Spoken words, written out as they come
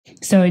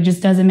So it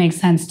just doesn't make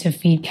sense to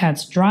feed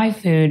cats dry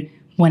food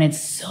when it's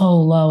so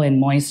low in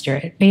moisture.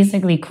 It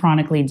basically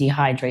chronically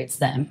dehydrates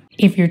them.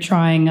 If you're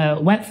trying a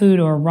wet food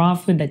or raw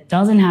food that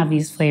doesn't have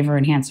these flavor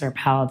enhancer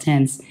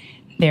palatants,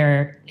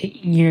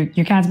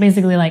 your cat's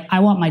basically like,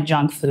 I want my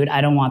junk food.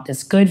 I don't want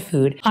this good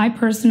food. I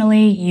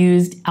personally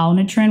used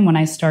Alnitrin when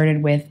I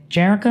started with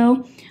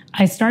Jericho.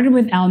 I started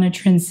with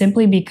Alnitrin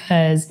simply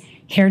because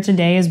Hair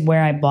Today is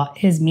where I bought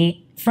his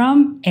meat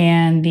from,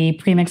 and the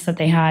premix that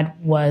they had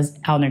was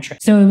Alnitrin.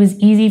 So it was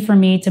easy for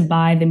me to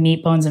buy the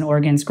meat, bones, and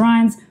organs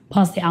grinds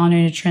plus the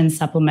Alnitrin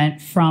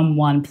supplement from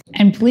one.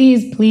 And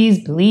please,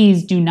 please,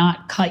 please do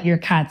not cut your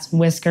cat's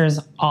whiskers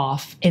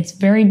off. It's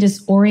very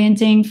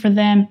disorienting for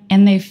them,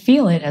 and they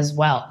feel it as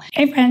well.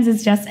 Hey friends,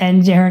 it's Jess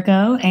and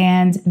Jericho,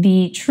 and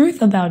the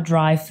truth about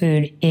dry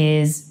food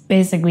is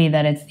basically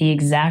that it's the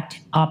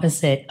exact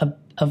opposite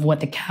of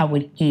what the cat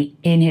would eat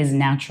in his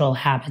natural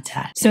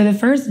habitat. So the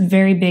first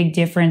very big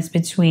difference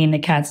between the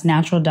cat's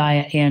natural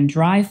diet and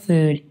dry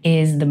food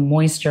is the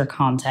moisture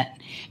content.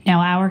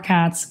 Now, our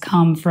cats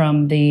come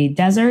from the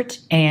desert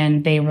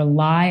and they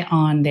rely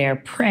on their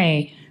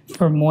prey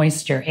for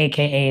moisture,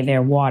 aka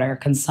their water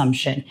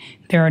consumption.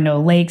 There are no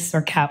lakes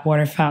or cat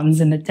water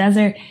fountains in the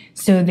desert,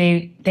 so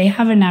they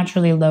have a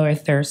naturally lower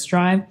thirst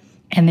drive,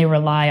 and they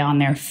rely on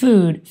their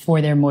food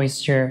for their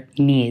moisture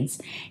needs.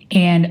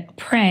 And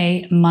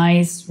prey,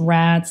 mice,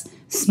 rats,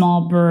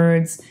 small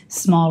birds,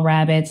 small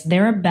rabbits,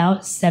 they're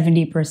about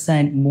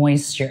 70%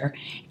 moisture.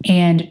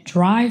 And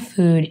dry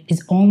food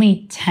is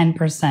only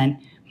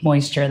 10%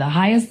 moisture. The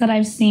highest that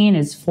I've seen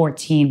is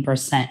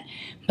 14%.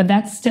 But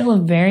that's still a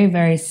very,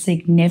 very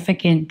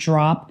significant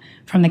drop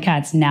from the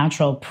cat's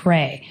natural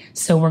prey.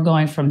 So we're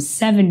going from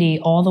 70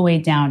 all the way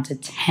down to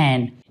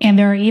 10. And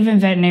there are even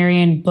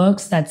veterinarian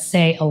books that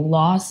say a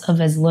loss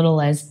of as little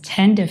as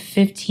 10 to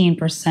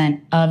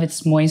 15% of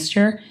its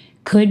moisture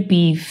could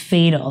be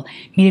fatal.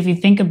 I mean, if you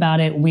think about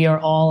it, we are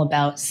all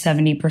about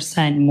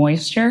 70%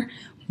 moisture.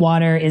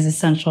 Water is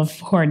essential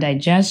for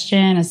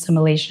digestion,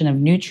 assimilation of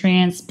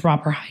nutrients,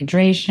 proper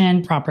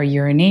hydration, proper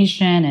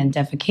urination, and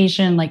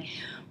defecation. Like,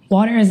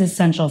 water is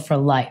essential for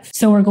life.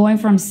 So we're going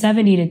from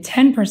 70 to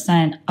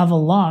 10% of a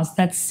loss.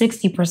 That's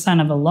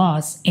 60% of a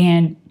loss.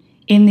 And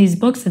in these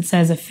books, it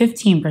says a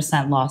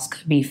 15% loss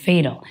could be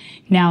fatal.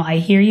 Now, I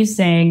hear you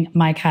saying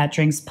my cat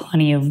drinks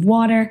plenty of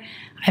water.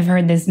 I've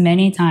heard this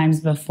many times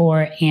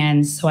before.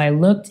 And so I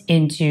looked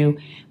into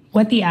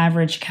what the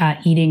average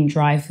cat eating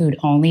dry food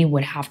only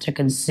would have to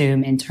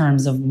consume in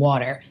terms of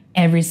water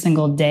every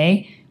single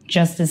day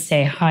just to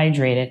stay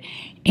hydrated.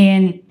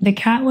 And the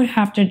cat would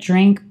have to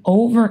drink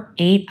over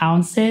 8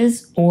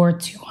 ounces or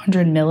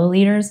 200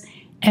 milliliters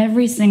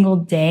every single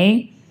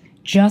day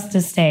just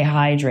to stay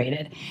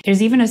hydrated.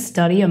 There's even a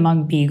study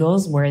among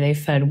beagles where they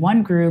fed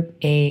one group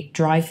a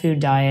dry food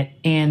diet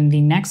and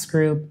the next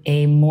group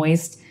a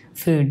moist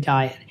food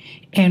diet.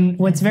 And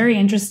what's very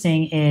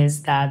interesting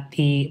is that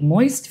the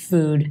moist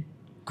food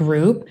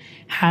group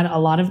had a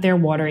lot of their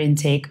water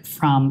intake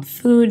from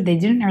food. They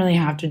didn't really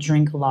have to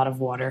drink a lot of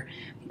water.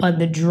 But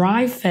the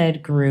dry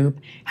fed group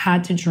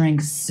had to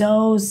drink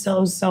so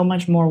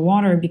much more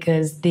water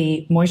because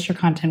the moisture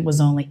content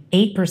was only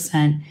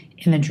 8%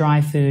 in the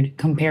dry food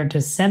compared to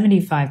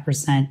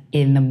 75%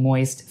 in the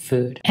moist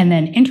food. And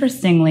then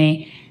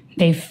interestingly,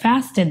 they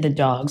fasted the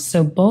dogs.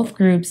 So both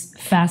groups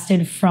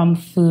fasted from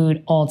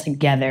food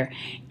altogether.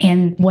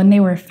 And when they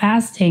were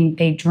fasting,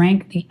 they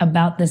drank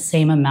about the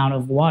same amount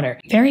of water.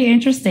 Very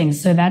interesting.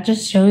 So that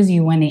just shows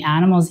you when the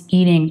animal's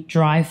eating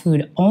dry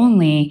food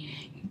only,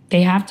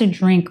 they have to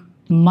drink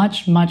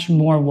much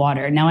more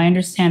water. Now, I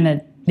understand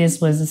that this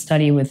was a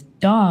study with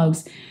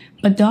dogs,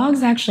 but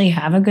dogs actually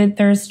have a good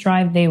thirst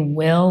drive. They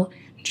will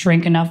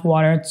drink enough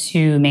water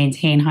to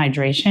maintain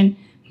hydration.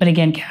 But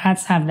again,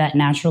 cats have that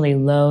naturally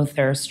low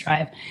thirst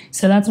drive.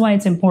 So that's why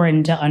it's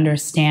important to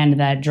understand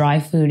that dry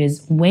food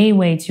is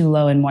way too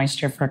low in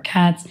moisture for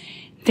cats.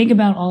 Think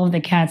about all of the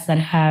cats that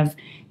have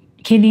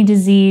kidney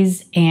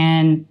disease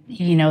and,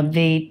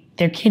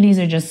 their kidneys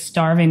are just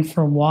starving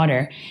for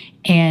water.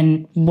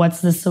 And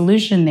what's the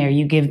solution there?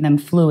 You give them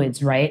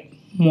fluids, right?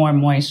 More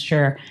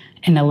moisture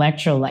and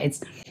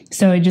electrolytes.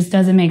 So it just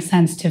doesn't make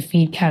sense to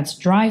feed cats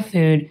dry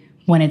food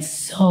when it's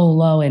so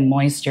low in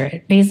moisture.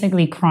 It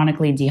basically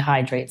chronically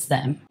dehydrates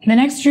them. The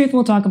next truth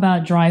we'll talk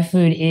about dry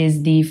food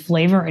is the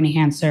flavor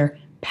enhancer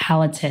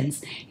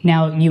palatants.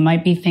 Now, you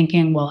might be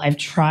thinking, well, I've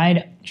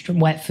tried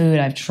wet food,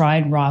 I've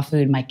tried raw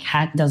food, my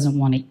cat doesn't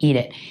want to eat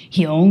it.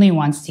 He only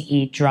wants to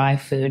eat dry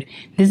food.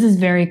 This is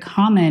very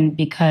common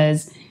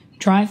because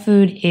dry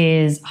food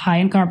is high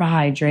in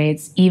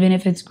carbohydrates, even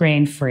if it's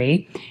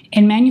grain-free.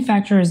 And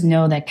manufacturers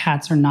know that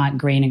cats are not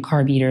grain and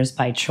carb eaters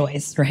by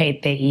choice,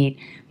 right? They eat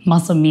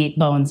muscle, meat,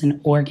 bones,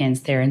 and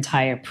organs, their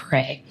entire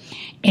prey.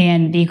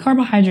 And the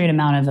carbohydrate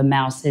amount of a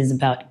mouse is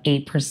about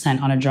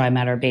 8% on a dry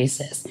matter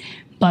basis.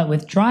 But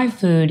with dry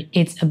food,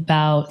 it's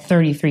about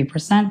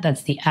 33%.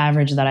 That's the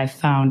average that I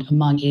found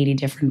among 80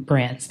 different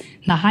brands.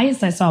 The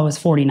highest I saw was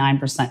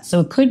 49%.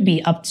 So it could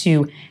be up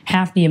to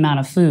half the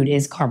amount of food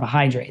is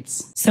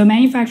carbohydrates. So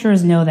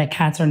manufacturers know that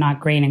cats are not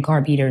grain and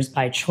carb eaters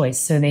by choice.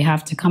 So they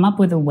have to come up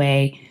with a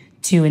way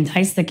to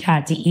entice the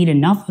cat to eat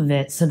enough of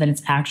it so that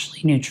it's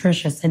actually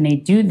nutritious. And they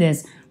do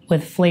this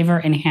with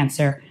flavor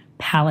enhancer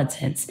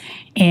palatants.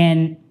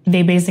 And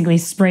they basically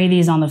spray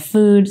these on the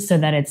food so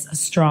that it's a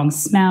strong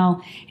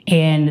smell,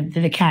 and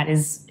the cat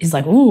is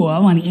like, ooh, I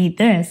want to eat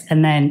this.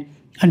 And then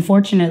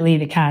unfortunately,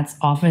 the cats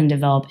often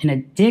develop an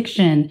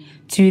addiction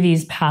to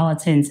these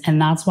palatants,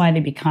 and that's why they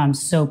become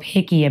so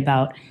picky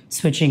about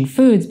switching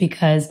foods,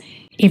 because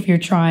if you're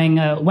trying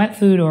a wet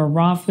food or a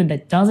raw food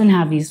that doesn't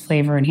have these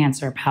flavor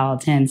enhancer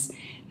palatants,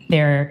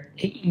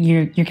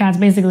 your cat's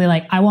basically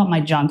like, I want my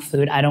junk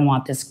food. I don't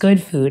want this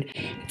good food.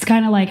 It's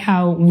kind of like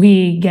how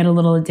we get a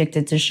little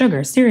addicted to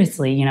sugar.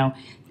 Seriously,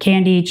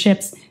 candy,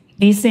 chips,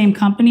 these same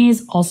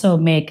companies also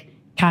make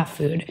cat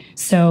food.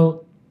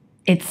 So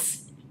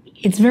it's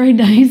very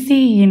dicey.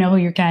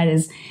 Your cat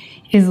is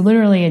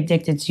literally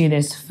addicted to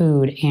this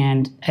food.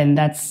 And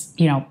that's,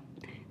 the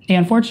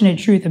unfortunate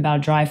truth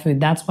about dry food.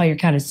 That's why your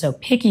cat is so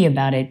picky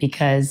about it,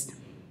 because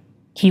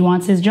he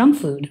wants his junk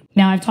food.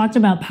 Now, I've talked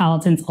about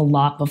palatants a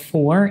lot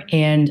before,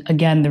 and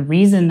again, the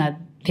reason that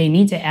they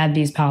need to add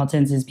these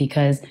palatants is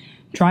because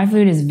dry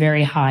food is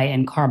very high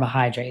in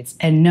carbohydrates.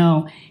 And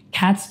no,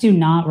 cats do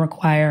not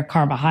require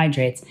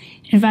carbohydrates.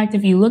 In fact,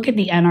 if you look at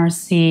the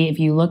NRC, if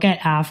you look at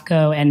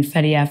AAFCO and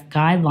FEDIAF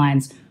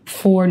guidelines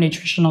for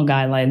nutritional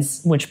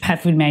guidelines, which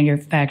pet food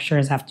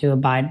manufacturers have to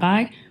abide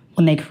by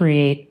when they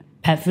create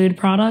pet food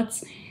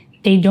products,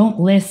 they don't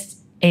list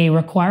a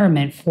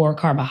requirement for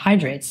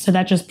carbohydrates. So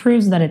that just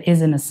proves that it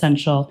isn't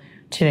essential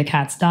to the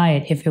cat's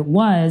diet. If it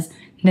was,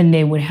 then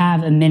they would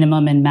have a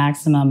minimum and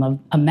maximum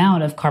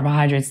amount of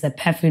carbohydrates that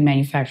pet food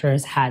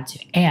manufacturers had to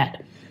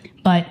add.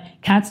 But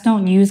cats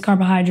don't use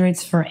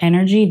carbohydrates for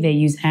energy. They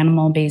use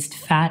animal-based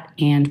fat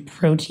and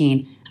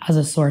protein as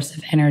a source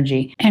of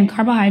energy. And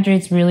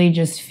carbohydrates really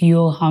just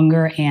fuel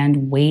hunger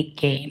and weight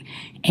gain.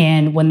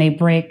 And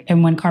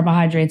when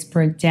carbohydrates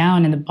break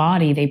down in the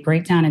body, they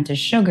break down into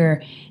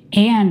sugar,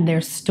 and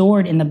they're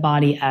stored in the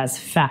body as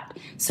fat.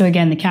 So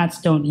again, the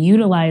cats don't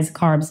utilize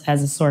carbs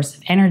as a source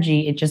of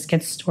energy. It just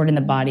gets stored in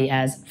the body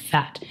as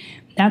fat.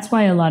 That's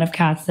why a lot of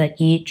cats that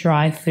eat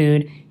dry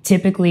food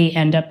typically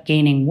end up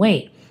gaining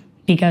weight,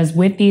 because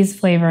with these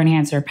flavor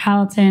enhancer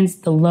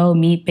palatants, the low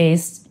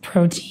meat-based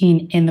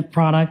protein in the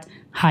product,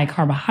 high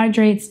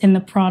carbohydrates in the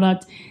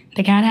product,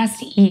 the cat has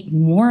to eat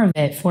more of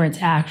it for it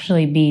to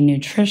actually be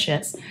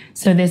nutritious.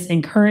 So this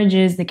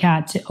encourages the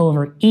cat to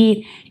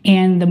overeat,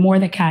 and the more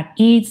the cat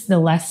eats, the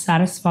less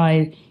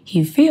satisfied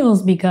he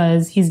feels,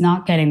 because he's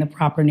not getting the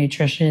proper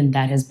nutrition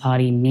that his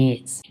body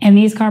needs. And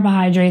these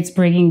carbohydrates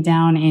breaking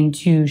down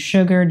into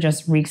sugar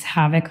just wreaks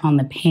havoc on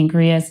the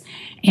pancreas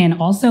and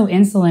also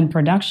insulin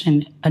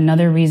production.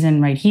 Another reason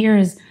right here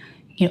is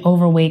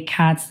overweight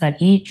cats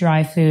that eat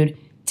dry food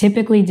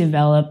typically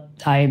develop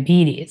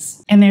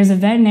diabetes. And there's a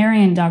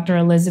veterinarian, Dr.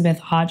 Elizabeth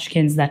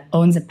Hodgkins, that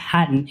owns a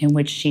patent in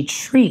which she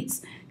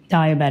treats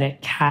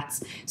diabetic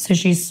cats. So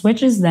she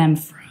switches them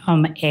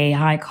from a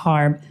high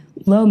carb,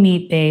 low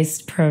meat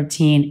based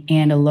protein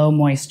and a low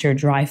moisture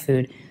dry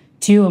food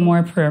to a more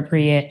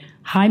appropriate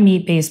high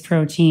meat based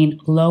protein,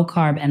 low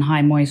carb and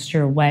high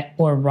moisture wet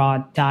or raw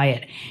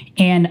diet.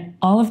 And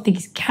all of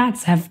these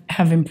cats have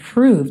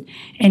improved.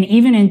 And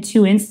even in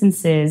 2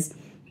 instances,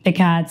 the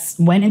cats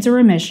went into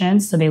remission,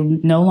 so they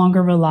no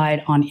longer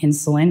relied on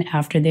insulin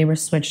after they were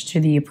switched to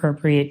the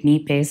appropriate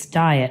meat-based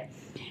diet.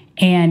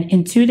 And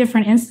in 2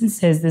 different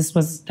instances, this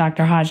was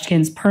Dr.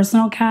 Hodgkins'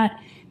 personal cat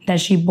that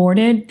she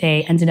boarded.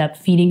 They ended up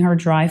feeding her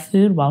dry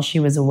food while she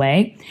was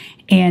away.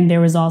 And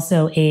there was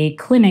also a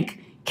clinic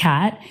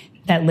cat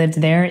that lived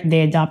there.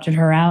 They adopted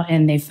her out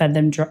and they fed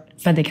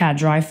the cat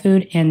dry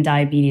food, and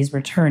diabetes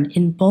returned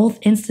in both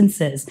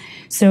instances.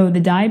 So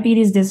the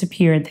diabetes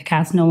disappeared. The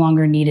cats no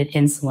longer needed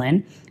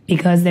insulin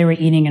because they were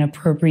eating an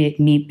appropriate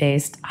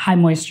meat-based,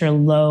 high-moisture,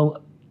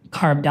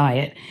 low-carb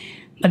diet.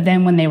 But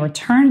then when they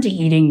returned to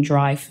eating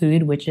dry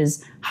food, which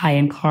is high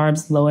in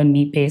carbs, low in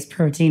meat-based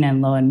protein,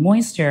 and low in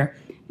moisture,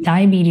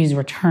 diabetes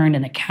returned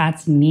and the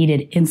cats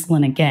needed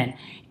insulin again.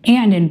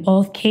 And in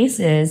both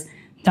cases,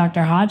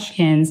 Dr.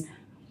 Hodgkins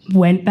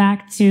went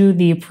back to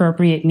the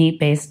appropriate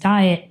meat-based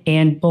diet,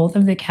 and both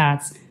of the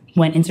cats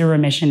went into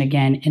remission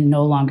again and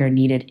no longer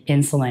needed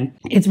insulin.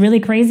 It's really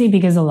crazy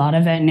because a lot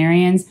of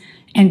veterinarians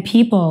and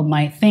people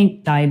might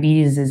think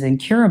diabetes is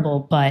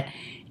incurable, but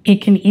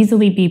it can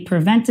easily be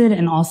prevented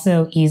and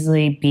also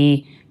easily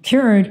be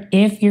cured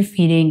if you're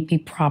feeding the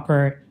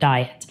proper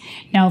diet.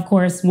 Now, of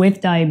course,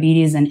 with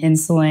diabetes and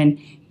insulin,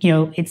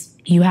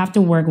 you have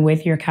to work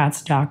with your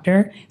cat's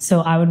doctor.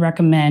 So I would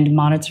recommend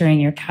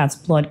monitoring your cat's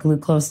blood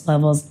glucose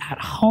levels at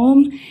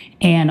home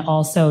and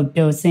also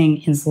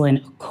dosing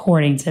insulin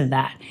according to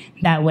that.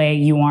 That way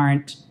you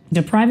aren't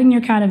depriving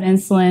your cat of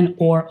insulin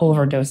or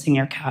overdosing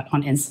your cat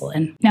on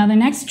insulin. Now, the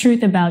next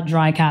truth about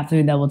dry cat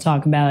food that we'll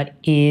talk about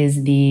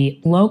is the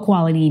low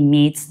quality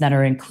meats that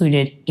are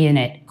included in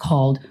it,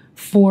 called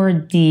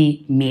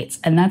 4D meats.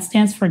 And that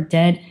stands for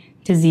dead,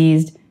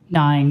 diseased,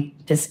 dying,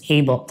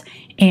 disabled.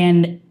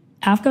 And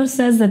AAFCO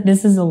says that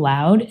this is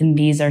allowed, and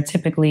these are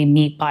typically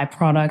meat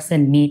byproducts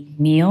and meat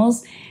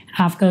meals.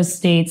 AAFCO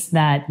states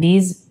that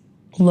these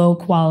low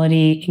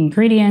quality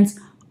ingredients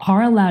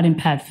are allowed in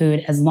pet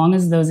food as long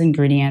as those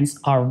ingredients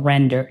are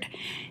rendered.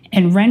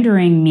 And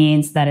rendering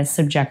means that it's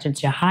subjected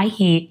to high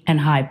heat and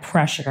high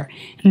pressure.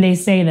 And they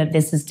say that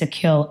this is to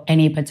kill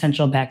any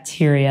potential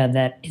bacteria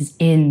that is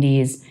in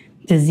these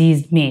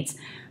diseased meats.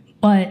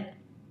 But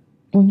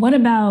what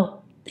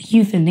about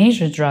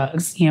euthanasia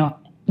drugs? You know,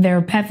 there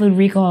are pet food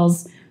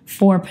recalls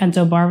for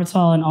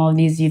pentobarbital and all of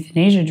these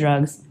euthanasia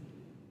drugs.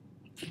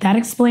 That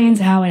explains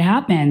how it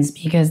happens,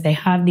 because they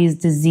have these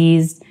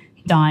diseased,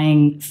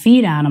 dying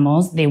feed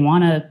animals.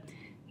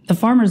 The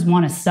farmers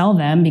want to sell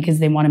them because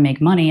they want to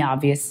make money,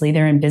 obviously.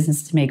 They're in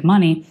business to make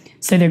money.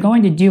 So they're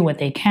going to do what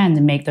they can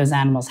to make those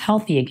animals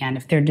healthy again.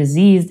 If they're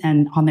diseased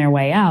and on their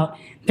way out,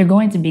 they're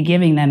going to be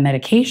giving them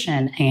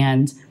medication.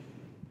 And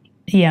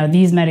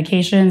these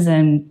medications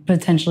and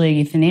potentially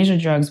euthanasia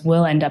drugs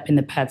will end up in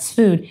the pet's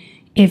food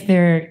if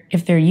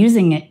they're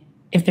using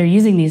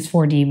these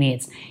 4D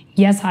meats.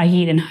 Yes, high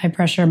heat and high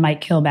pressure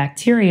might kill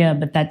bacteria,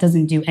 but that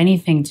doesn't do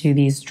anything to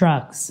these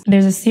drugs.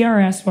 There's a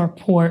CRS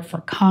report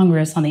for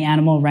Congress on the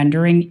animal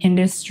rendering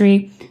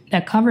industry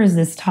that covers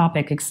this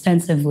topic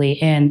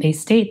extensively, and they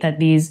state that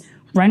these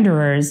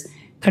renderers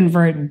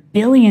convert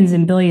billions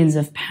and billions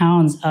of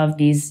pounds of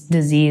these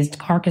diseased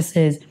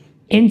carcasses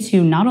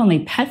into not only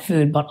pet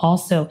food, but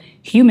also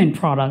human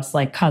products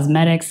like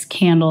cosmetics,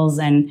 candles,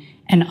 and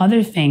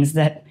other things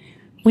that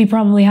we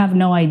probably have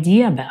no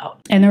idea about.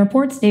 And the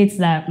report states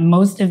that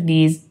most of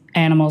these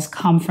animals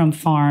come from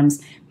farms,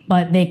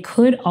 but they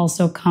could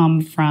also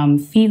come from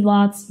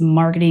feedlots,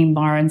 marketing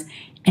barns,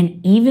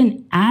 and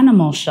even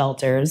animal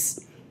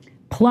shelters,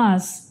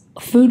 plus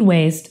food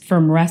waste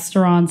from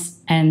restaurants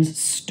and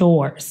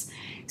stores.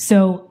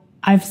 So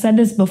I've said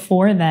this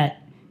before,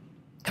 that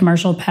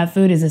commercial pet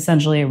food is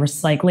essentially a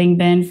recycling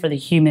bin for the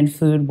human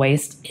food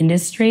waste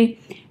industry.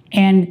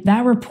 And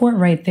that report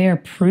right there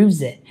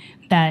proves it,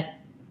 that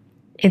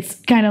it's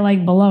kind of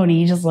like bologna.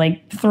 You just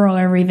throw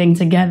everything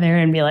together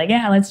and be like,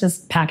 yeah, let's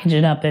just package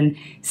it up and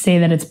say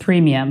that it's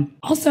premium.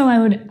 Also,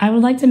 I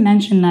would like to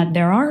mention that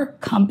there are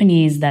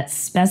companies that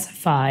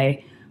specify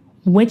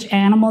which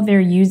animal they're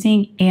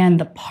using and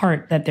the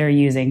part that they're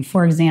using.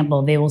 For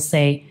example, they will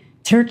say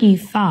turkey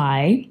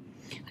thigh,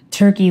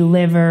 turkey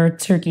liver,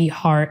 turkey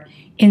heart,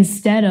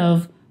 instead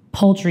of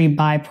poultry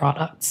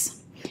byproducts.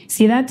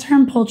 See, that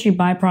term poultry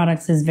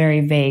byproducts is very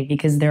vague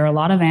because there are a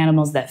lot of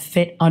animals that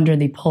fit under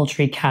the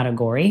poultry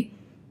category.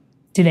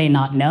 Do they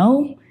not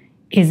know?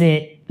 Is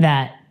it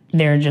that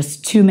there are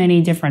just too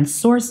many different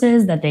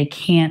sources that they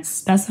can't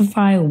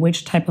specify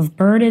which type of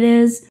bird it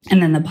is?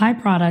 And then the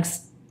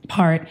byproducts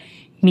part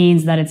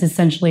means that it's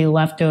essentially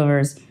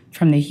leftovers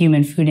from the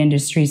human food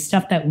industry,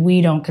 stuff that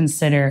we don't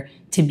consider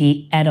to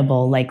be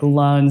edible, like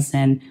lungs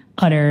and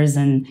udders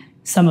and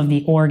some of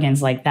the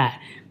organs like that.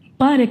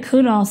 But it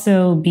could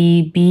also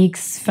be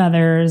beaks,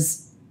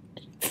 feathers,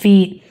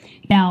 feet.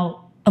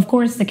 Now, of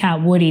course, the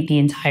cat would eat the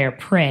entire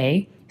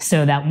prey,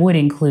 so that would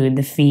include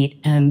the feet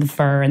and the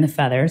fur and the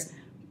feathers,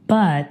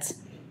 but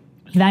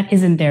that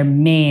isn't their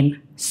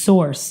main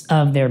source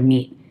of their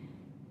meat.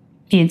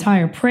 The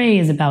entire prey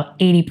is about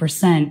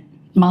 80%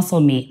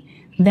 muscle meat.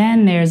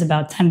 Then there's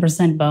about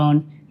 10%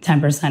 bone,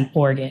 10%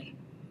 organ.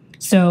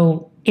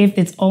 So if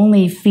it's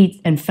only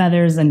feet and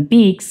feathers and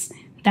beaks,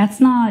 that's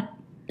not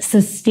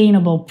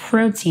sustainable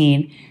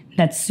protein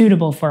that's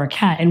suitable for a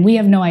cat. And we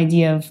have no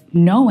idea of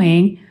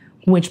knowing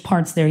which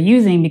parts they're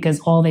using because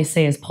all they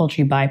say is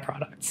poultry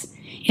byproducts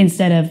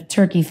instead of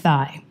turkey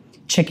thigh,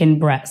 chicken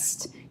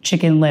breast,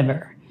 chicken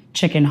liver,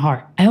 chicken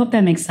heart. I hope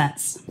that makes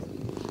sense.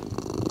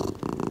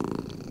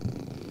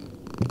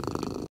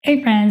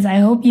 Hey friends, I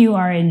hope you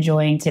are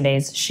enjoying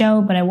today's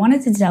show, but I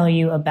wanted to tell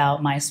you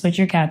about my Switch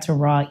Your Cat to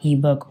Raw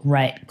ebook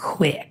right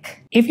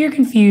quick. If you're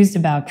confused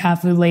about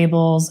cat food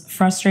labels,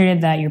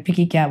 frustrated that your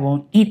picky cat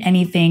won't eat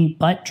anything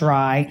but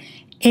dry,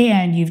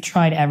 and you've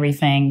tried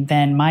everything,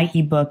 then my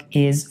ebook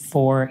is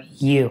for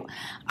you.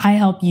 I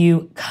help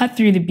you cut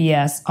through the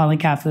BS on the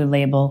cat food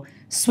label,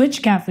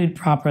 switch cat food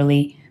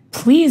properly,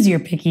 please your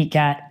picky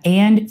cat,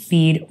 and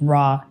feed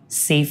raw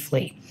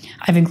safely.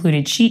 I've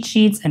included cheat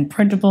sheets and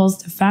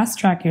printables to fast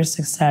track your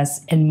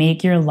success and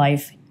make your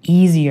life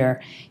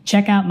easier.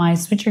 Check out my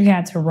Switch Your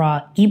Cat to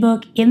Raw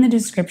ebook in the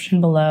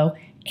description below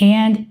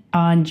and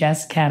on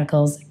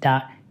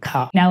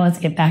jesscaticles.com. Now let's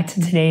get back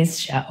to today's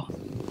show.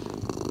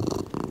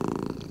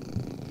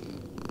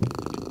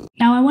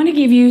 Now I want to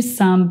give you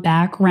some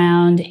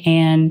background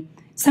and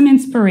some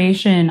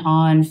inspiration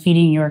on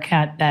feeding your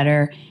cat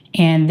better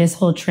and this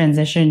whole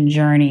transition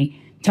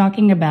journey,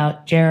 talking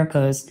about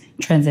Jericho's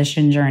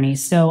transition journey.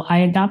 So I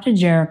adopted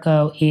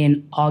Jericho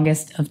in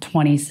August of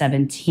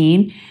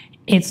 2017,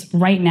 It's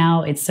right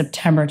now, it's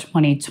September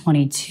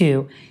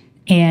 2022.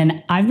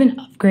 And I've been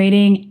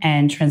upgrading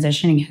and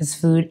transitioning his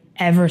food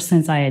ever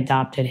since I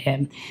adopted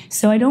him.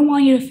 So I don't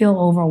want you to feel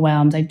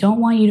overwhelmed. I don't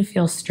want you to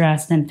feel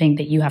stressed and think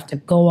that you have to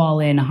go all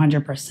in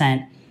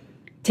 100%.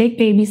 Take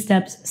baby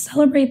steps,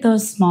 celebrate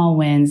those small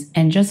wins,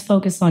 and just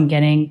focus on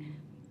getting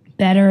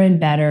better and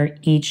better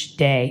each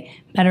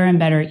day, better and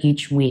better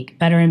each week,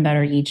 better and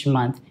better each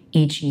month,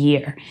 each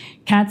year.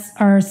 Cats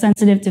are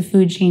sensitive to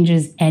food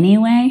changes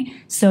anyway,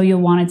 so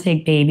you'll want to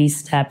take baby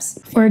steps.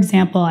 For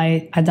example,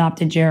 I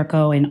adopted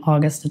Jericho in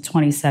August of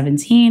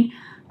 2017.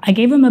 I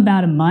gave him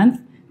about a month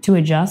to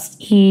adjust.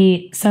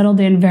 He settled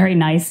in very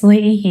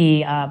nicely.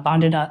 He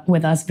bonded up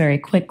with us very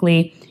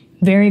quickly.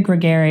 Very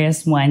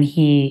gregarious when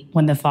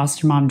the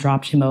foster mom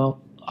dropped him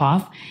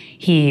off.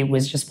 He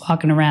was just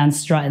walking around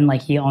strutting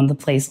like he owned the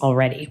place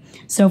already.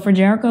 So for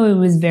Jericho, it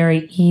was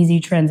very easy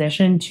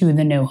transition to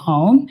the new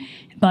home.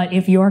 But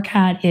if your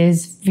cat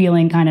is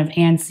feeling kind of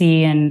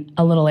antsy and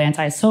a little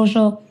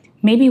antisocial,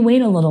 maybe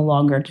wait a little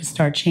longer to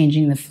start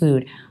changing the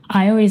food.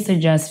 I always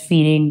suggest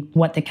feeding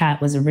what the cat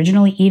was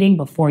originally eating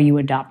before you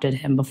adopted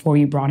him, before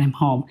you brought him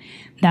home.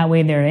 That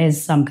way there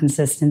is some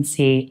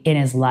consistency in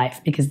his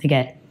life, because they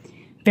get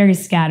very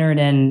scattered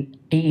and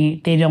they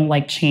don't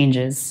like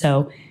changes.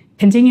 So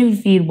continue to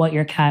feed what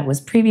your cat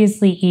was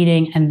previously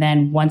eating, and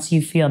then once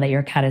you feel that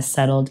your cat is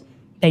settled,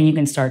 then you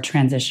can start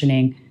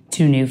transitioning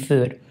to new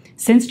food.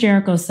 Since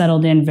Jericho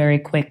settled in very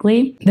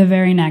quickly, the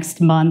very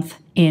next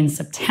month in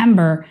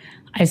September,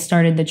 I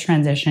started the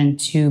transition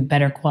to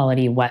better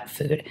quality wet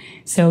food.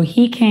 So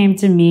he came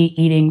to me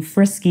eating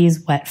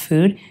Friskies wet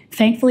food.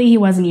 Thankfully, he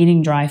wasn't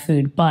eating dry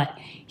food, but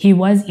he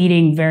was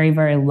eating very,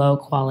 very low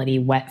quality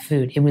wet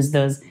food. It was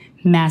those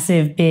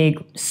massive,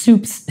 big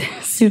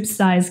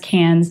soup-sized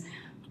cans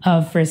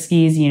of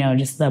Friskies,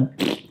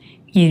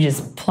 you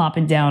just plop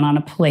it down on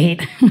a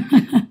plate.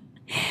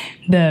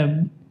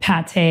 The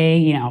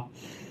pate,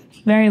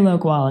 very low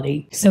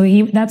quality. So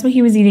that's what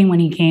he was eating when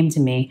he came to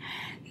me.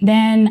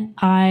 Then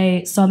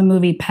I saw the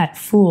movie Pet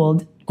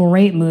Fooled.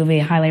 Great movie,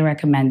 highly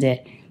recommend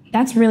it.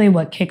 That's really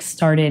what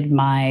kickstarted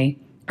my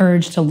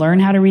urge to learn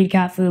how to read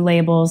cat food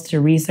labels,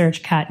 to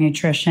research cat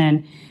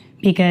nutrition,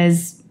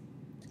 because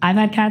I've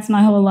had cats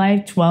my whole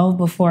life,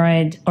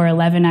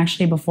 11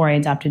 actually, before I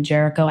adopted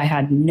Jericho. I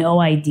had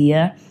no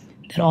idea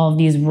that all of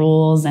these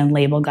rules and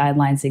label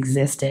guidelines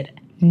existed.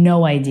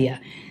 No idea.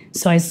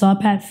 So I saw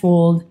Pet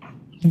Fooled,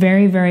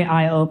 very, very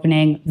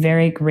eye-opening,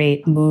 very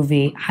great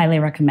movie, highly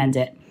recommend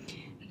it.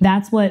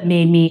 That's what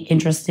made me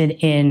interested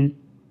in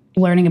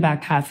learning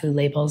about cat food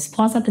labels.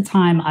 Plus, at the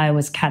time, I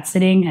was cat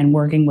sitting and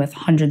working with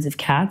hundreds of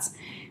cats.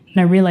 And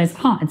I realized,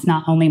 it's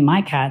not only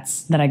my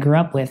cats that I grew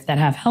up with that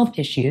have health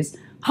issues.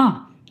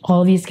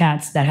 All these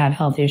cats that have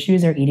health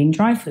issues are eating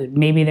dry food.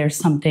 Maybe there's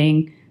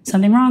something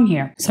wrong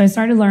here. So I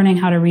started learning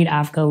how to read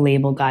AAFCO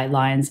label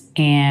guidelines,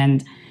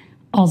 and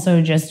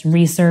also just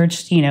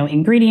researched,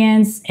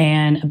 ingredients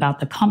and about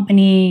the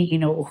company,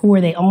 who are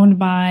they owned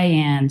by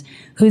and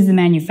who's the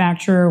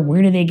manufacturer,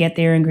 where do they get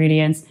their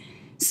ingredients.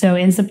 So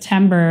in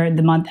September,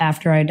 the month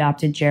after I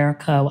adopted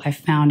Jericho, I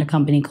found a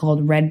company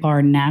called Red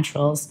Barn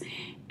Naturals,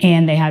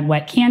 and they had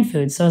wet canned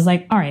food. So I was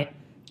like, all right,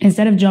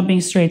 instead of jumping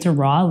straight to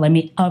raw, let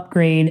me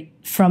upgrade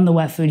from the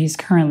wet food he's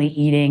currently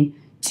eating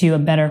to a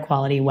better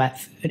quality wet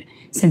food.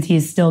 Since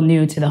he's still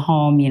new to the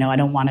home, I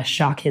don't want to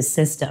shock his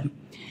system.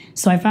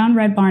 So I found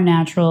Red Barn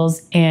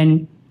Naturals,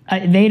 and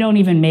they don't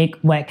even make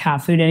wet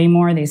cat food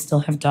anymore. They still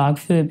have dog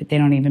food, but they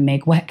don't even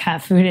make wet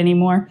cat food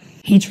anymore.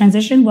 He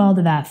transitioned well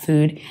to that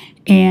food,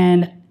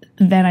 and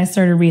then I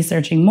started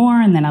researching more,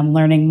 and then I'm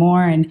learning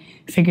more and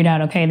figured out,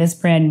 okay, this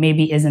brand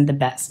maybe isn't the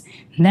best.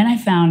 And then I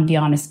found The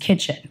Honest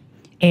Kitchen,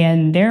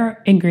 and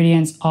their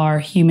ingredients are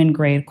human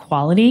grade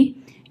quality.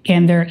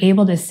 And they're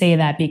able to say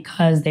that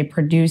because they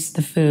produce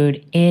the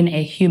food in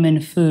a human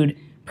food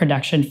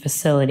production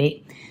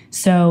facility.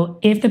 So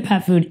if the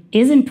pet food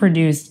isn't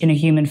produced in a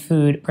human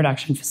food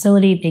production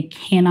facility, they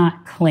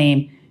cannot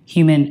claim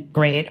human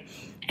grade.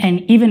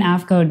 And even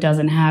AAFCO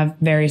doesn't have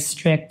very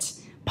strict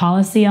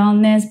policy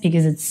on this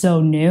because it's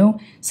so new.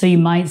 So you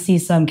might see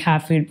some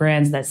cat food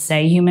brands that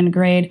say human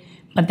grade,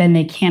 but then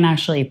they can't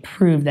actually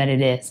prove that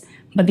it is.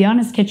 But The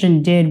Honest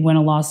Kitchen did win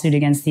a lawsuit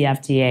against the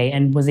FDA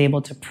and was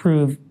able to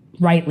prove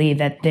rightly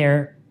that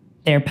their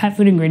pet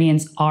food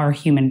ingredients are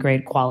human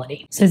grade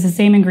quality. So it's the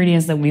same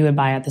ingredients that we would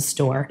buy at the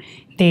store.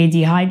 They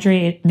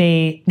dehydrate,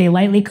 they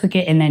lightly cook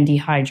it and then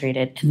dehydrate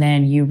it, and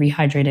then you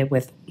rehydrate it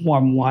with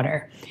warm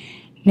water.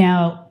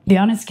 Now, The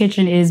Honest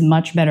Kitchen is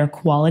much better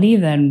quality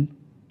than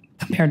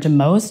compared to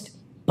most,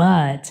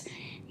 but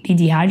the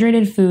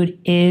dehydrated food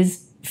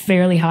is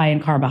fairly high in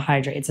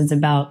carbohydrates. It's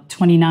about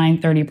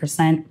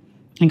 29-30%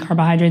 in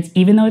carbohydrates,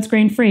 even though it's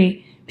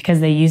grain-free,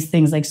 because they use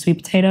things like sweet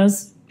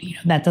potatoes.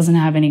 That doesn't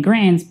have any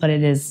grains, but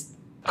it is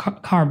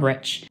carb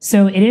rich.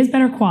 So it is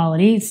better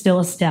quality. It's still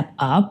a step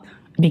up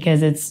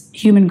because it's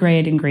human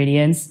grade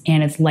ingredients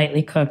and it's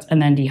lightly cooked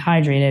and then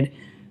dehydrated,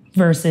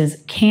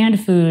 versus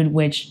canned food,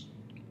 which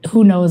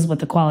who knows what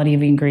the quality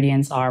of the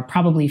ingredients are,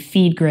 probably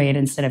feed grade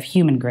instead of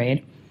human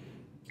grade.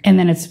 And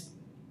then it's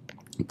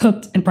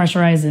cooked and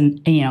pressurized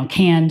and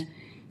canned.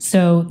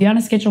 So the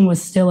Honest Kitchen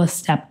was still a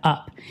step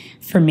up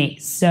for me.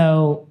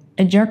 So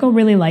Jericho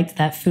really liked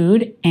that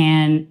food.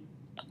 And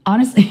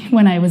honestly,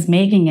 when I was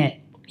making it,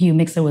 you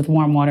mix it with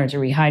warm water to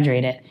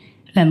rehydrate it,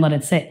 then let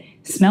it sit.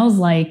 Smells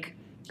like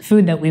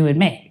food that we would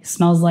make.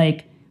 Smells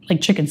like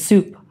chicken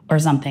soup or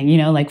something,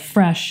 like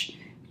fresh,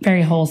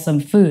 very wholesome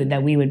food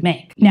that we would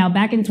make. Now,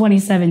 back in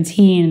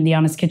 2017, the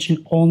Honest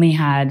Kitchen only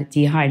had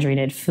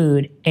dehydrated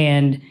food,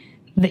 and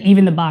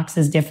even the box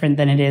is different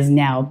than it is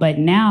now. But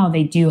now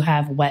they do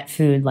have wet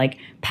food like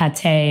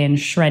pate and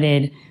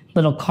shredded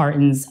little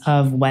cartons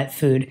of wet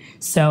food.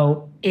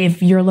 So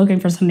if you're looking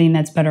for something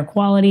that's better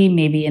quality,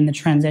 maybe in the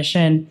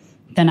transition,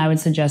 then I would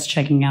suggest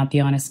checking out the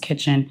Honest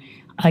Kitchen.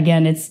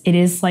 Again, it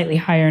is slightly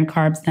higher in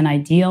carbs than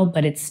ideal,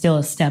 but it's still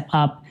a step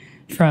up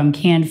from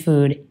canned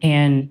food,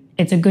 and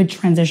it's a good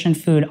transition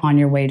food on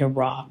your way to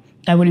raw.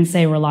 I wouldn't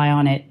say rely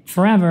on it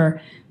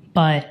forever,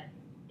 but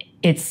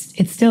it's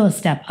still a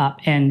step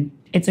up, and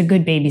it's a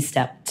good baby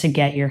step to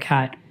get your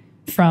cat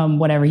from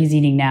whatever he's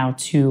eating now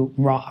to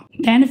raw.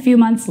 Then a few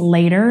months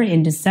later,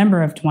 in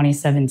December of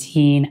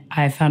 2017,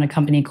 I found a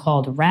company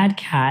called Rad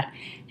Cat,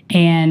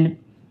 and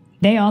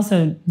they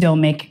also don't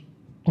make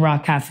raw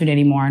cat food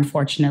anymore,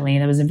 unfortunately.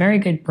 That was a very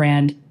good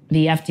brand.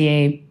 The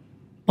FDA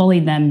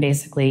bullied them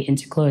basically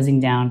into closing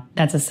down.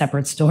 That's a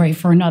separate story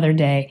for another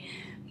day.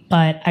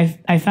 But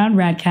I found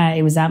Rad Cat.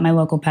 It was at my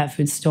local pet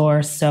food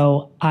store,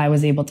 so I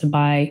was able to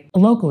buy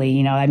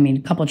locally, a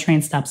couple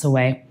train stops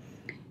away.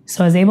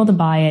 So I was able to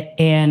buy it,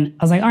 and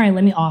I was like, all right,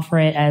 let me offer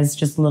it as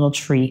just a little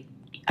treat.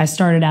 I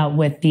started out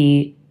with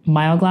the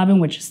myoglobin,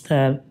 which is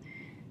the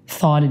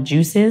thawed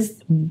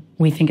juices.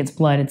 We think it's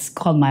blood. It's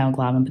called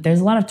myoglobin, but there's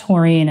a lot of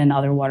taurine and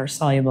other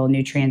water-soluble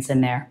nutrients in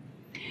there.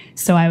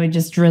 So I would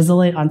just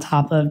drizzle it on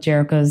top of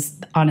Jericho's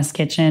Honest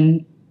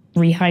Kitchen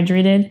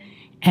rehydrated,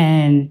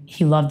 and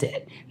he loved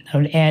it. I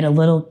would add a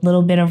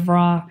little bit of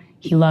raw.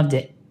 He loved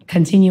it.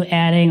 Continue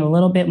adding a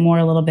little bit more,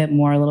 a little bit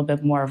more, a little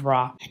bit more of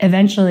raw.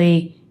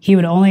 Eventually, he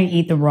would only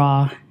eat the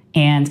raw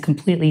and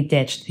completely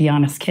ditched the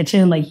Honest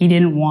Kitchen. Like, he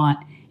didn't want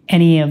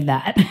any of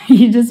that.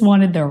 He just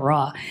wanted the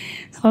raw.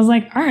 So I was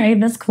like, all right,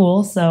 that's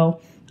cool.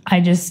 So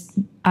I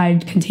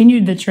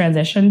continued the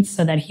transition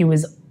so that he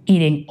was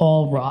eating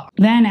all raw.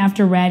 Then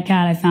after Rad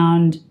Cat, I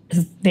found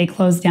they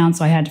closed down,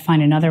 so I had to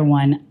find another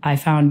one. I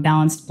found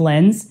Balanced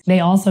Blends. They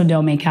also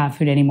don't make cat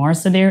food anymore.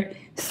 So there are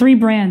 3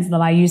 brands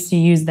that I used to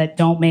use that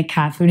don't make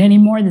cat food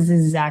anymore. This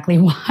is exactly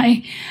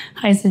why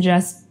I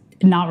suggest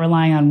not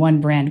relying on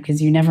one brand,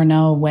 because you never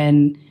know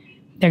when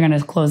they're going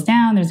to close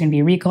down, there's going to be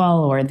a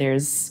recall, or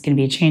there's going to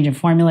be a change in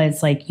formula.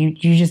 It's like you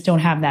just don't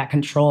have that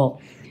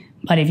control.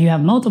 But if you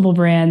have multiple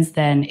brands,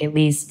 then at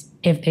least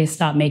if they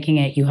stop making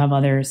it, you have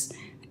others.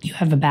 You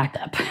have a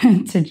backup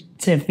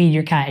to feed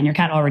your cat, and your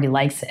cat already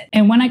likes it.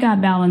 And when I got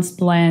Balanced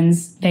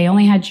Blends, they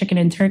only had chicken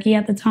and turkey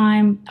at the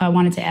time. I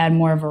wanted to add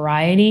more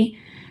variety.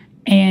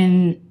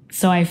 And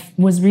so I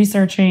was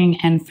researching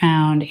and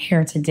found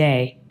Hair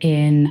Today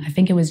in, I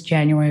think it was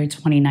January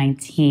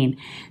 2019.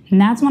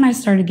 And that's when I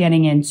started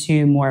getting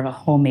into more of a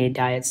homemade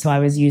diet. So I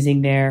was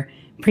using their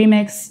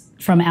premix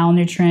from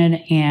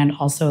Al-Nutrin and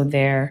also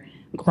their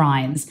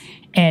grinds.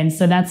 And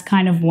so that's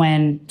kind of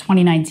when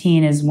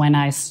 2019 is when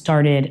I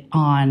started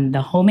on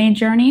the homemade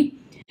journey.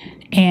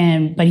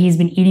 But he's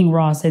been eating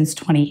raw since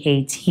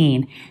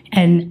 2018.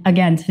 And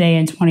again, today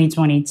in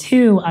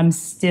 2022, I'm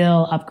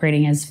still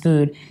upgrading his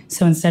food.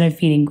 So instead of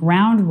feeding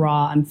ground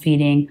raw, I'm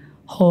feeding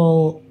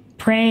whole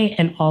prey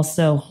and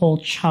also whole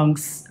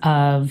chunks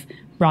of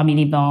raw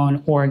meaty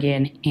bone,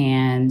 organ,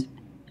 and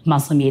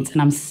muscle meats,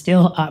 and I'm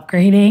still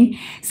upgrading.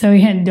 So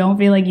again, don't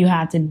feel like you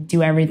have to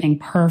do everything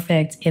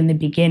perfect in the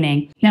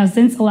beginning. Now,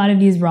 since a lot of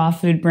these raw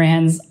food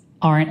brands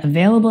aren't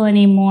available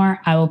anymore,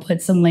 I will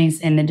put some links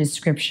in the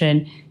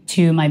description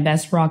to my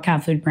best raw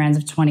cat food brands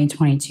of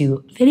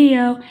 2022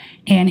 video.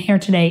 And Hair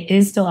Today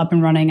is still up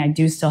and running. I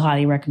do still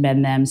highly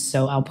recommend them.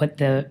 So I'll put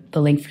the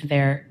link for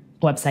their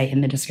website in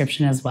the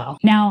description as well.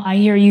 Now, I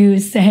hear you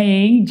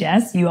saying,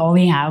 Jess, you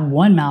only have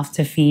 1 mouth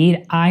to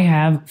feed. I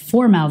have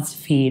 4 mouths to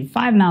feed,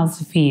 5 mouths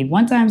to feed.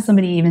 One time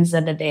somebody even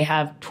said that they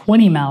have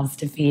 20 mouths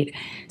to feed.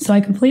 So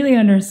I completely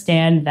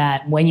understand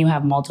that when you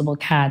have multiple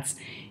cats,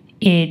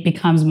 it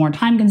becomes more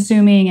time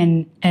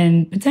consuming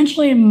and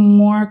potentially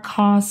more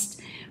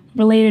cost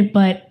related,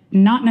 but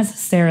not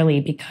necessarily,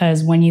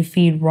 because when you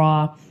feed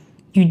raw,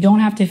 you don't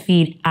have to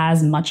feed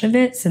as much of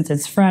it since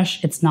it's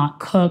fresh, it's not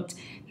cooked.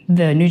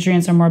 The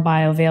nutrients are more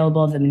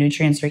bioavailable, the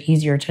nutrients are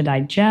easier to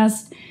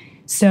digest.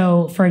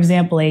 So, for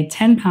example, a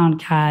 10-pound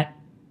cat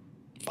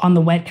on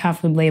the wet cat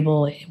food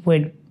label, it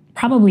would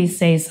probably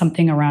say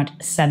something around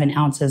 7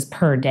 ounces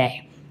per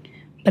day.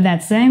 But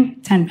that same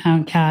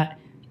 10-pound cat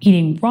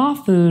eating raw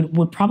food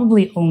would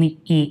probably only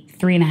eat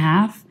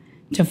 3.5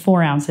 to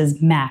 4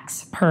 ounces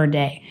max per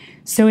day.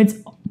 So it's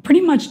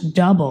pretty much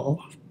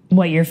double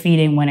what you're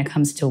feeding when it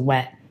comes to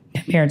wet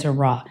compared to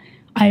raw.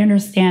 I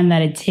understand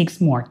that it takes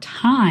more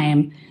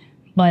time,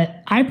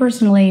 but I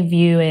personally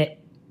view it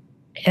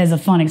as a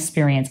fun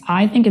experience.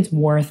 I think it's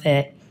worth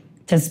it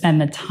to spend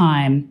the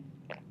time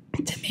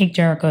to make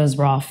Jericho's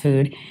raw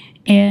food.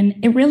 And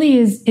it really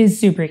is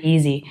super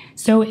easy.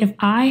 So if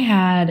I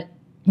had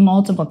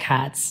multiple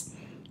cats,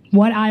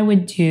 what I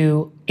would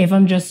do if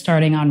I'm just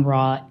starting on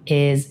raw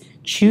is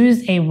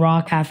choose a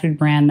raw cat food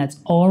brand that's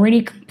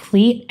already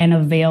complete and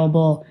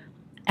available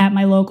at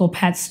my local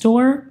pet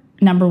store,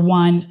 number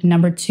one.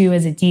 Number two,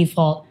 as a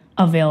default,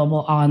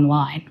 available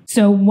online.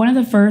 So one of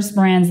the first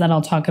brands that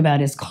I'll talk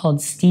about is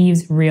called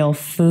Steve's Real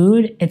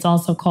Food. It's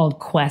also called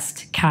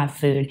Quest Cat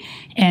Food.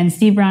 And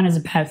Steve Brown is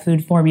a pet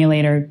food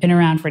formulator, been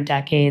around for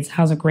decades,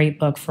 has a great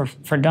book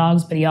for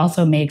dogs, but he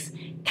also makes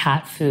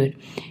cat food.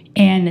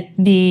 And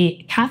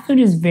the cat food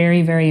is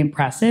very, very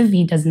impressive.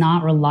 He does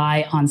not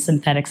rely on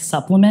synthetic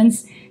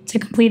supplements to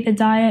complete the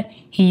diet.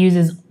 He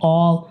uses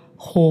all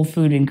whole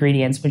food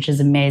ingredients, which is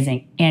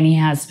amazing. And he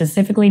has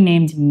specifically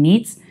named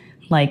meats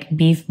like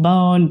beef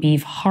bone,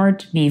 beef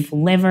heart, beef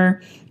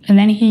liver. And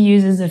then he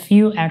uses a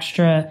few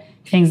extra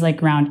things like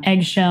ground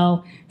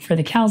eggshell for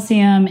the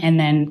calcium, and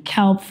then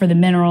kelp for the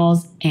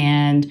minerals,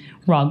 and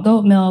raw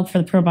goat milk for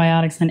the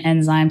probiotics and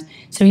enzymes.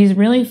 So he's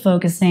really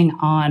focusing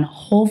on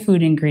whole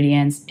food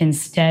ingredients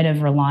instead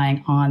of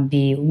relying on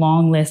the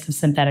long list of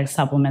synthetic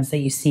supplements that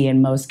you see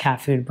in most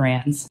cat food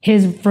brands.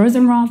 His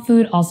frozen raw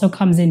food also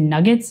comes in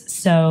nuggets,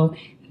 so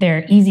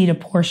they're easy to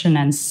portion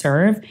and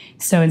serve.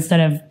 So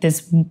instead of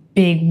this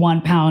big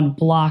 1 pound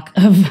block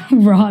of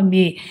raw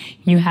meat,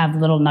 you have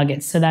little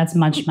nuggets. So that's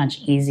much, much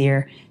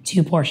easier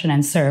to portion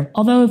and serve.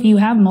 Although if you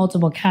have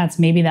multiple cats,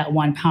 maybe that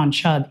 1 pound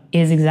chub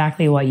is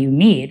exactly what you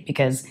need,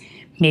 because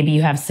maybe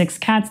you have 6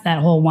 cats, that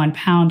whole 1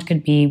 pound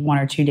could be 1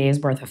 or 2 days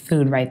worth of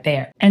food right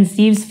there. And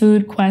Steve's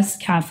Food,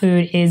 Quest Cat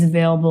Food, is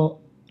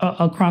available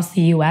across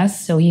the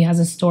US. So he has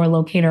a store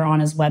locator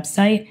on his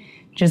website.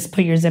 Just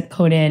put your zip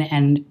code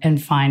in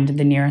and find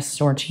the nearest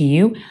store to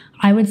you.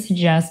 I would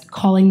suggest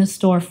calling the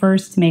store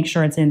first to make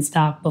sure it's in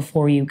stock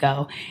before you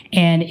go.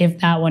 And if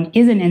that one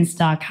isn't in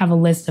stock, have a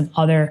list of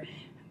other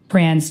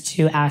brands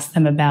to ask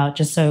them about,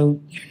 just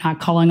so you're not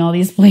calling all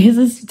these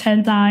places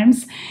 10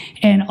 times.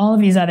 And all of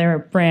these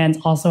other brands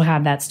also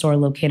have that store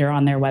locator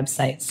on their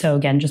website. So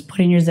again, just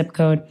put in your zip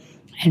code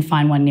and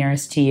find one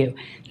nearest to you.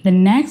 The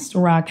next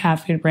raw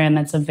cat food brand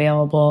that's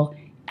available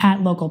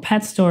at local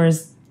pet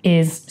stores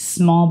is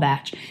Small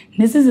Batch.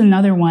 This is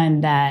another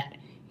one that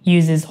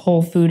uses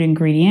whole food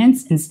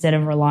ingredients instead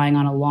of relying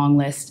on a long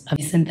list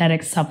of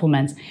synthetic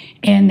supplements.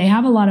 And they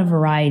have a lot of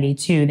variety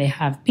too. They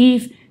have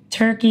beef,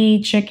 turkey,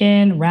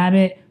 chicken,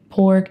 rabbit,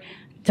 pork,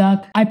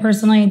 duck. I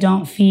personally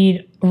don't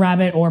feed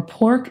rabbit or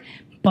pork,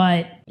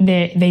 but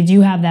they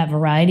do have that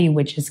variety,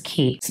 which is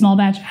key. Small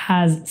Batch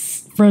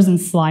has frozen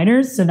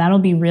sliders, so that'll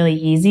be really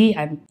easy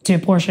to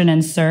portion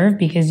and serve,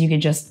 because you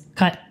could just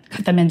cut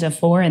them into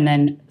 4 and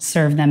then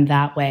serve them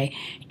that way.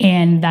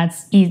 And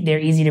they're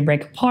easy to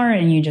break apart,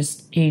 and you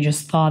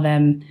just thaw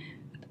them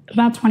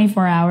about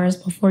 24 hours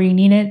before you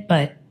need it,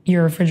 but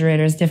your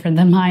refrigerator is different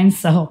than mine,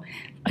 so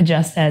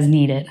adjust as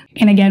needed.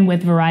 And again,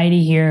 with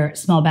variety here,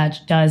 Small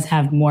Batch does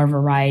have more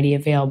variety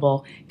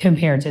available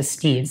compared to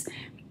Steve's.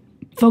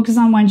 Focus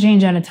on one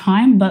change at a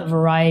time, but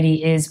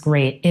variety is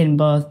great in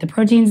both the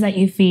proteins that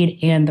you feed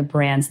and the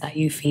brands that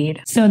you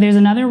feed. So there's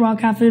another raw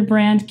cat food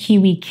brand,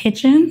 Kiwi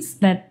Kitchens,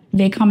 that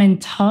they come in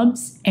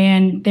tubs,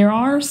 and there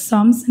are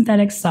some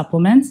synthetic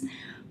supplements,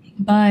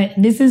 but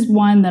this is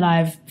one that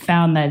I've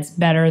found that's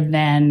better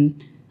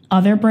than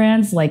other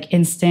brands like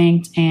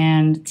Instinct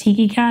and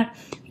Tiki Cat.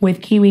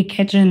 With Kiwi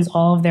Kitchens,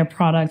 all of their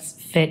products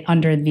fit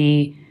under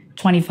the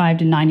 25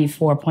 to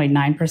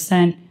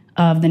 94.9%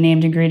 of the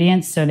named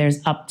ingredients. So there's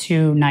up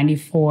to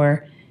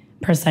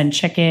 94%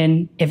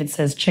 chicken. If it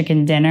says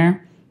chicken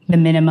dinner, the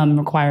minimum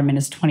requirement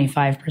is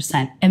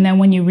 25%. And then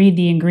when you read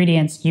the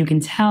ingredients, you can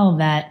tell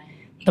that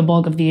the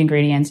bulk of the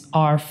ingredients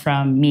are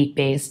from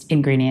meat-based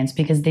ingredients,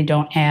 because they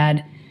don't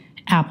add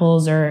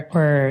apples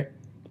or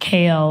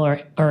kale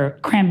or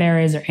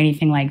cranberries or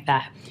anything like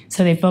that.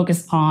 So they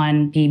focus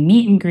on the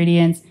meat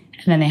ingredients,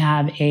 and then they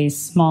have a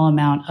small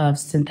amount of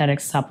synthetic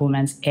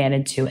supplements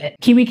added to it.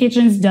 Kiwi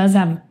Kitchens does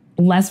have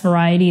less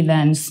variety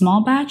than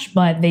Small Batch,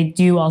 but they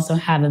do also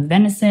have a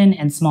venison,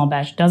 and Small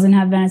Batch doesn't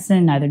have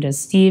venison, neither does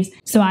Steve's.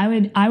 So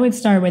I would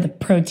start with a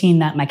protein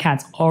that my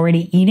cat's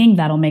already eating.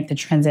 That'll make the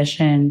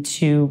transition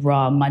to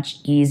raw much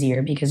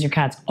easier, because your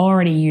cat's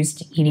already used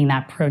to eating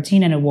that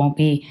protein, and it won't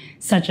be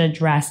such a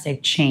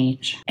drastic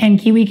change. And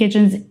Kiwi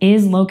Kitchens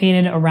is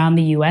located around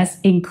the US,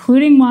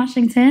 including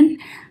Washington.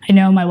 I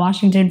know my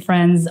Washington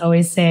friends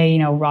always say,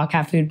 raw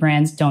cat food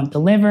brands don't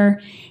deliver.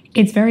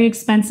 It's very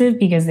expensive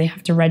because they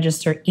have to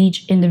register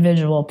each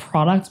individual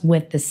product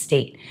with the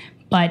state.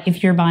 But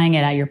if you're buying it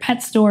at your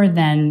pet store,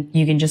 then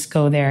you can just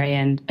go there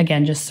and,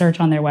 again, just search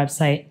on their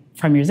website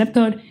from your zip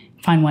code,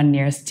 find one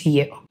nearest to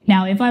you.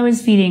 Now, if I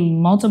was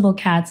feeding multiple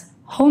cats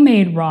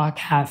homemade raw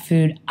cat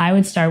food, I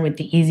would start with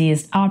the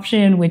easiest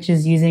option, which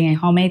is using a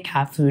homemade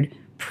cat food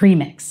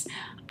premix.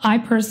 I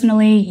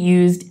personally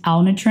used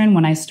Alnitrin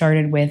when I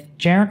started with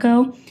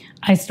Jericho.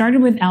 I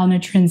started with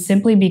Alnitrin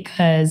simply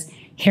because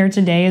Here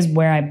Today is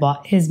where I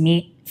bought his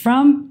meat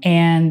from,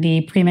 and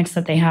the premix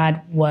that they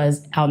had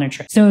was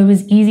L-Nutrin. So it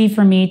was easy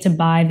for me to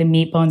buy the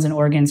meat, bones, and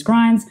organs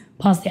grinds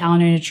plus the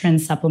L-Nutrin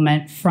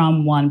supplement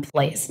from one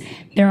place.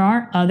 There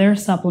are other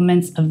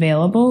supplements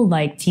available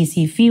like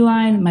TC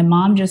Feline. My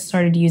mom just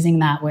started using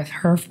that with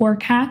her 4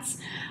 cats.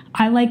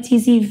 I like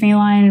TC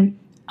Feline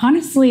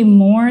honestly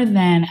more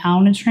than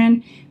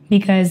L-Nutrin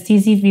because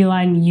TC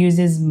Feline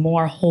uses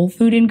more whole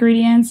food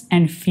ingredients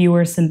and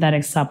fewer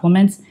synthetic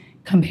supplements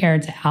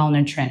compared to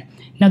L-Nutrin.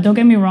 Now, don't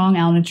get me wrong,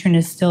 L-Nutrin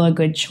is still a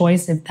good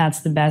choice if that's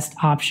the best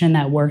option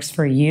that works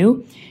for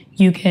you.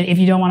 You can, if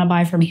you don't want to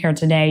buy from Here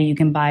Today, you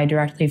can buy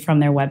directly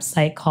from their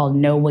website called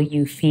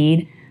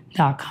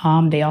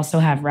knowwhatyoufeed.com. They also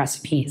have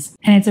recipes.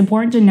 And it's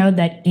important to note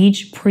that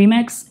each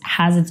premix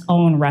has its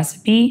own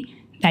recipe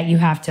that you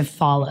have to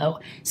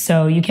follow.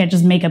 So you can't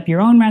just make up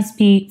your own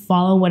recipe,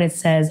 follow what it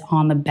says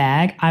on the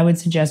bag. I would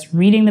suggest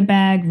reading the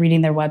bag,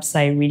 reading their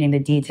website, reading the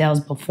details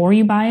before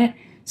you buy it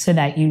so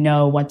that you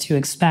know what to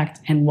expect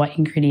and what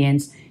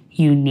ingredients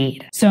you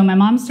need. So my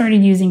mom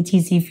started using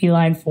TC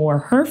Feline for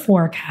her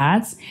 4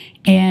 cats,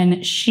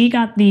 and she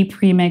got the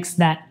premix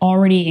that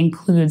already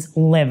includes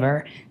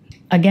liver.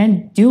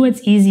 Again, do what's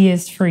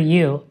easiest for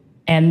you,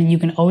 and you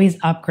can always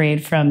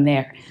upgrade from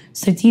there.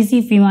 So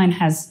TC Feline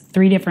has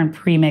 3 different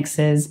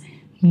premixes,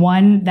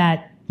 one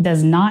that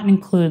does not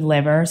include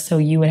liver, so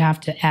you would have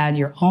to add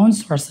your own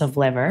source of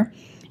liver,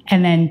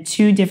 and then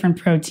 2 different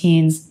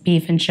proteins,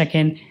 beef and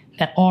chicken,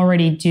 that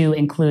already do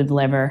include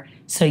liver,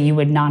 so you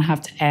would not have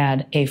to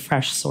add a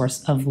fresh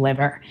source of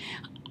liver.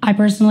 I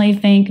personally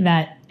think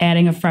that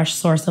adding a fresh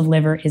source of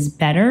liver is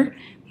better,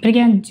 but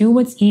again, do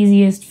what's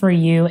easiest for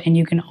you and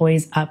you can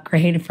always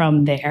upgrade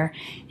from there.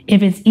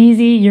 If it's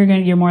easy,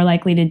 you're more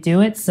likely to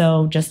do it,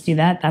 so just do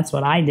that. That's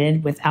what I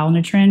did with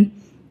L-Nutrin.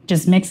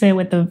 Just mix it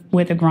with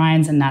the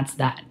grinds and that's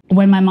that.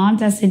 When my mom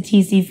tested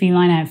TC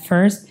Feline at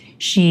first,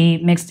 she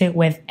mixed it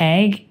with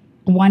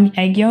 1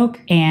 egg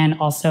yolk and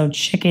also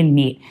chicken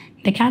meat.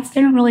 The cats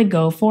didn't really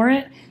go for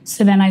it.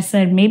 So then I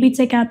said, maybe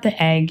take out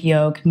the egg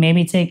yolk,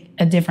 maybe take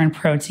a different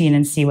protein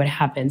and see what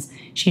happens.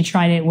 She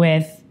tried it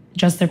with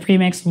just the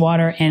premixed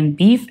water and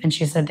beef, and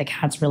she said the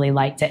cats really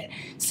liked it.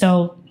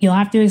 So you'll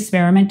have to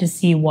experiment to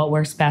see what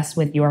works best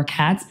with your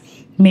cats.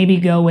 Maybe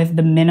go with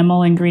the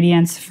minimal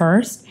ingredients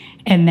first,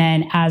 and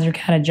then as your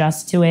cat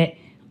adjusts to it,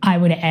 I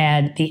would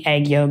add the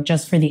egg yolk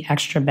just for the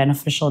extra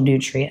beneficial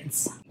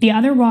nutrients. The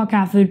other raw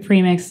cat food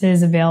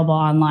premixes available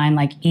online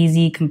like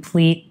Easy,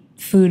 Complete,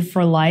 Food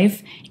for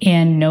Life,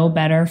 and Know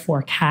Better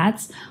for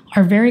Cats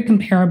are very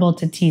comparable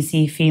to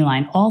TC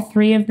Feline. All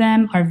 3 of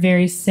them are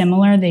very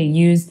similar. They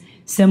use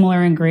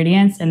similar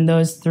ingredients, and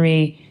those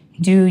 3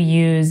 do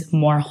use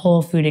more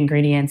whole food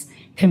ingredients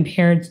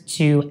compared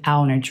to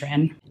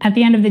L-Nutrin. At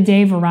the end of the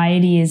day,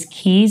 variety is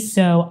key,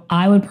 so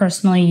I would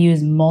personally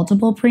use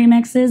multiple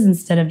premixes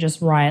instead of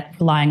just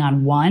relying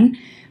on one,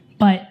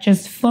 but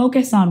just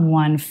focus on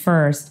one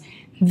first.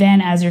 Then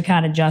as your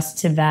cat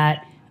adjusts to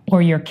that,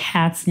 or your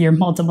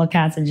multiple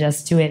cats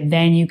adjust to it,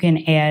 then you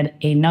can add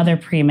another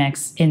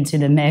premix into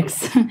the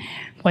mix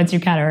once your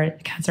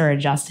cats are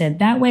adjusted.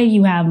 That way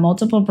you have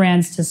multiple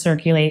brands to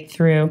circulate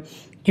through.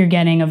 You're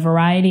getting a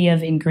variety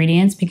of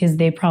ingredients because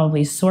they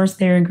probably source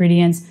their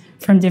ingredients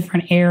from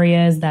different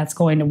areas. That's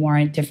going to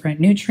warrant different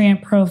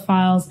nutrient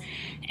profiles.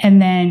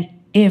 And then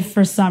if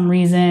for some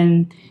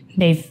reason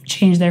they've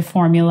changed their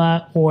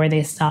formula or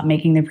they stop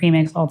making the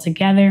premix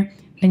altogether,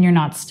 then you're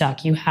not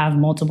stuck. You have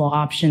multiple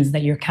options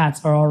that your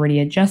cats are already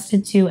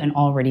adjusted to and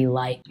already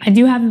like. I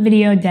do have a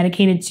video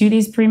dedicated to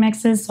these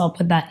premixes, so I'll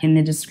put that in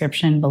the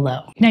description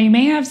below. Now, you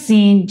may have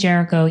seen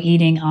Jericho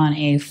eating on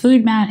a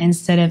food mat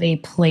instead of a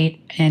plate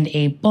and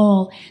a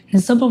bowl. The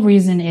simple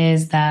reason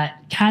is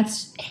that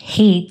cats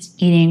hate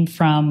eating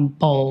from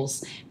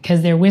bowls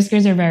because their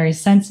whiskers are very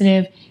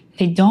sensitive.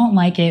 They don't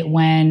like it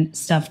when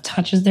stuff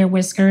touches their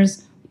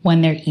whiskers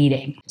when they're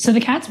eating. So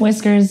the cat's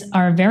whiskers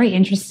are very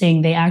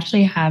interesting. They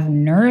actually have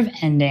nerve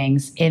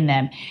endings in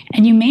them.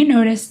 And you may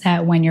notice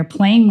that when you're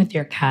playing with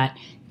your cat,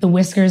 the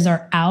whiskers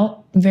are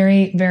out,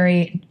 very,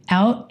 very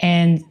out,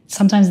 and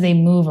sometimes they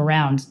move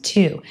around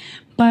too.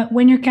 But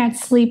when your cat's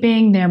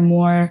sleeping, they're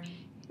more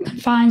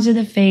confined to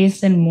the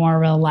face and more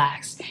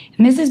relaxed.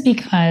 And this is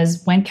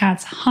because when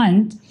cats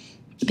hunt,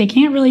 they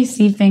can't really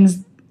see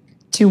things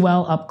too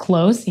well up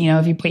close. You know,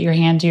 if you put your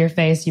hand to your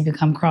face, you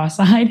become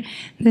cross-eyed.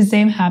 The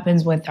same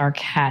happens with our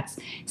cats.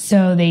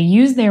 So they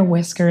use their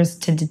whiskers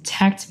to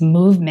detect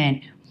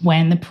movement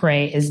when the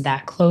prey is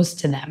that close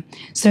to them.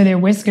 So their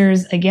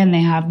whiskers, again,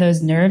 they have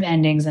those nerve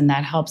endings and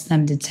that helps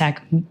them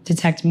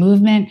detect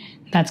movement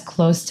that's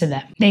close to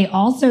them. They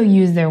also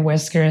use their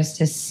whiskers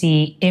to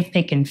see if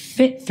they can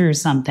fit through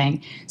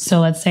something. So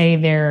let's say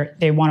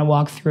they want to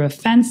walk through a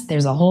fence,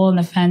 there's a hole in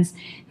the fence.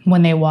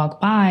 When they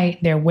walk by,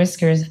 their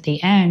whiskers at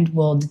the end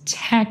will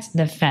detect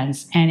the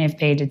fence. And if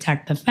they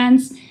detect the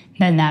fence,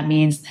 then that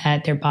means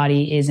that their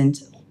body isn't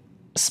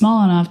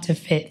small enough to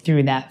fit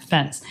through that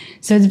fence.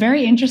 So it's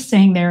very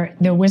interesting.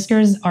 Their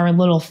whiskers are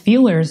little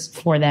feelers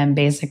for them,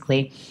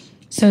 basically.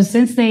 So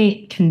since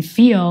they can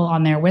feel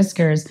on their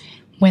whiskers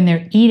when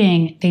they're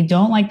eating, they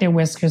don't like their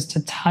whiskers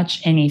to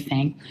touch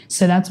anything.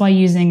 So that's why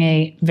using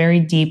a very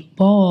deep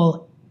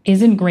bowl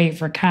isn't great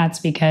for cats,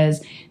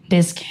 because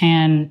this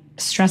can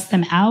stress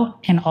them out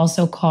and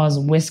also cause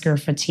whisker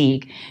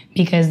fatigue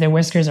because their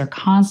whiskers are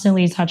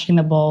constantly touching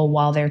the bowl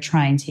while they're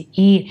trying to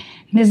eat.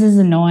 This is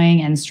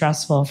annoying and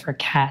stressful for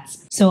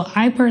cats. So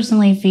I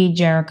personally feed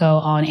Jericho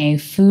on a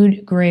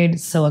food grade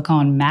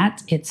silicone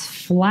mat. It's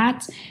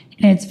flat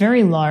and it's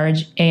very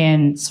large,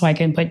 and so I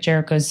can put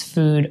Jericho's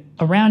food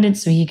around it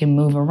so he can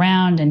move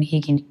around and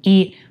he can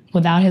eat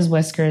without his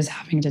whiskers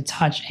having to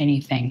touch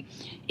anything.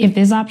 If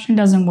this option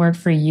doesn't work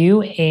for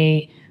you,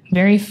 a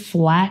very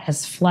flat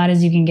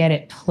as you can get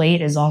it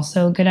plate is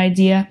also a good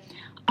idea.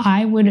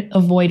 I would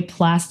avoid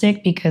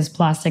plastic because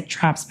plastic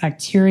traps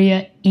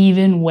bacteria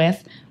even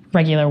with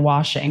regular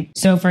washing.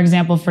 So for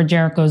example, for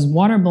Jericho's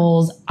water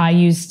bowls, I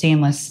use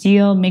stainless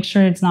steel. Make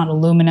sure it's not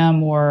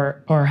aluminum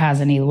or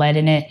has any lead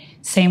in it.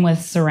 Same with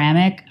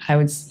ceramic. I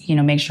would,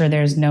 make sure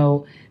there's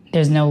no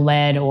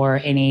lead or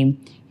any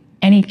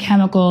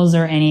chemicals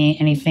or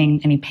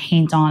any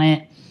paint on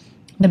it.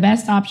 The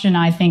best option,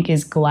 I think,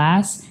 is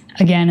glass.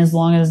 Again, as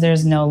long as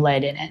there's no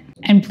lead in it.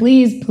 And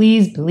please,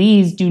 please,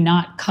 please do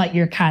not cut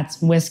your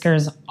cat's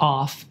whiskers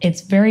off.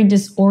 It's very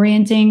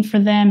disorienting for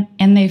them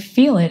and they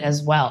feel it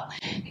as well.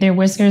 Their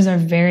whiskers are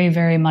very,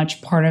 very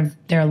much part of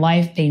their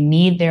life. They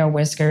need their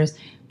whiskers.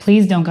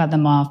 Please don't cut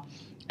them off.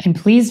 And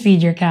please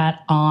feed your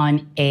cat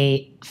on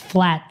a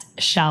flat,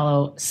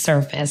 shallow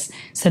surface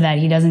so that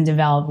he doesn't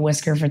develop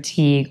whisker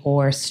fatigue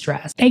or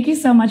stress. Thank you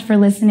so much for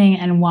listening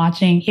and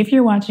watching. If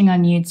you're watching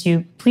on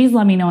YouTube, please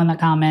let me know in the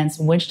comments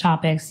which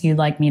topics you'd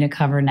like me to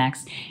cover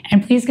next.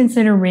 And please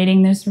consider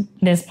rating this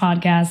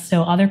podcast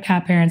so other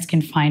cat parents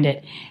can find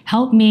it.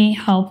 Help me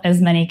help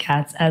as many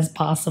cats as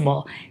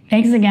possible.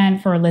 Thanks again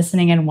for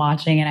listening and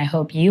watching, and I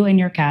hope you and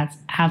your cats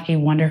have a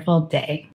wonderful day.